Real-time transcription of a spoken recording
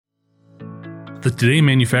The Today in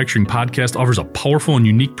Manufacturing podcast offers a powerful and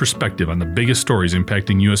unique perspective on the biggest stories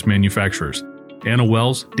impacting U.S. manufacturers. Anna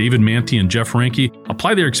Wells, David Mantey, and Jeff Ranke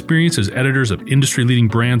apply their experience as editors of industry-leading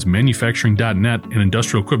brands Manufacturing.net and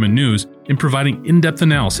Industrial Equipment News in providing in-depth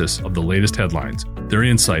analysis of the latest headlines. Their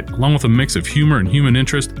insight, along with a mix of humor and human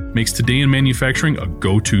interest, makes Today in Manufacturing a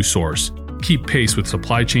go-to source. Keep pace with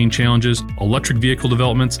supply chain challenges, electric vehicle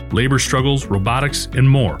developments, labor struggles, robotics, and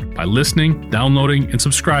more by listening, downloading, and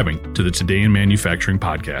subscribing to the Today in Manufacturing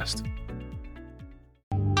podcast.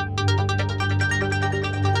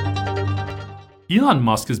 Elon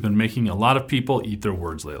Musk has been making a lot of people eat their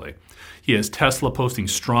words lately. He has Tesla posting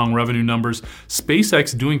strong revenue numbers,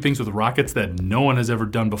 SpaceX doing things with rockets that no one has ever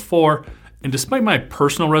done before, and despite my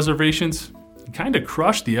personal reservations, he kind of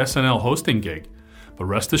crushed the SNL hosting gig. But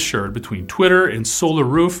rest assured, between Twitter and Solar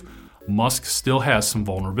Roof, Musk still has some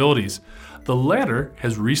vulnerabilities. The latter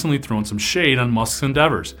has recently thrown some shade on Musk's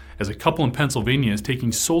endeavors, as a couple in Pennsylvania is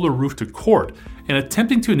taking Solar Roof to court and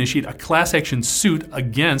attempting to initiate a class action suit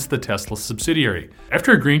against the Tesla subsidiary.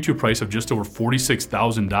 After agreeing to a price of just over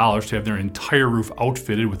 $46,000 to have their entire roof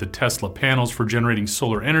outfitted with the Tesla panels for generating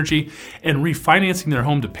solar energy and refinancing their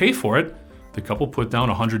home to pay for it, the couple put down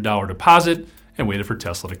a $100 deposit and waited for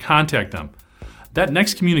Tesla to contact them. That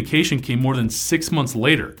next communication came more than 6 months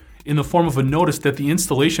later in the form of a notice that the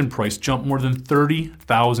installation price jumped more than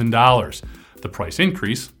 $30,000. The price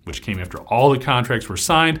increase, which came after all the contracts were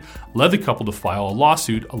signed, led the couple to file a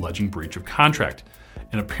lawsuit alleging breach of contract.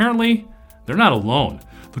 And apparently, they're not alone.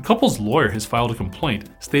 The couple's lawyer has filed a complaint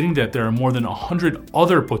stating that there are more than 100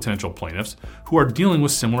 other potential plaintiffs who are dealing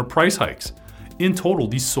with similar price hikes. In total,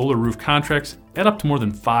 these Solar Roof contracts add up to more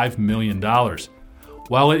than $5 million.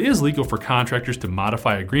 While it is legal for contractors to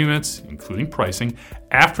modify agreements, including pricing,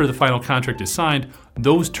 after the final contract is signed,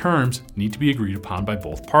 those terms need to be agreed upon by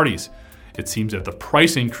both parties. It seems that the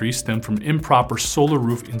price increase stemmed from improper Solar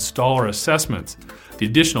Roof installer assessments. The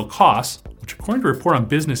additional costs, which according to a report on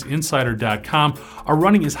BusinessInsider.com are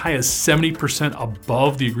running as high as 70%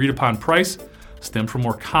 above the agreed upon price, stem from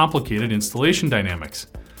more complicated installation dynamics.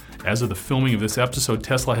 As of the filming of this episode,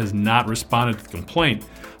 Tesla has not responded to the complaint.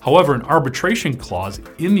 However, an arbitration clause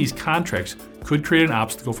in these contracts could create an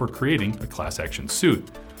obstacle for creating a class action suit.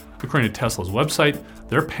 According to Tesla's website,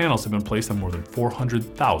 their panels have been placed on more than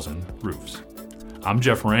 400,000 roofs. I'm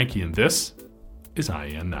Jeff Ranke, and this is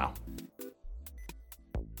IEN Now.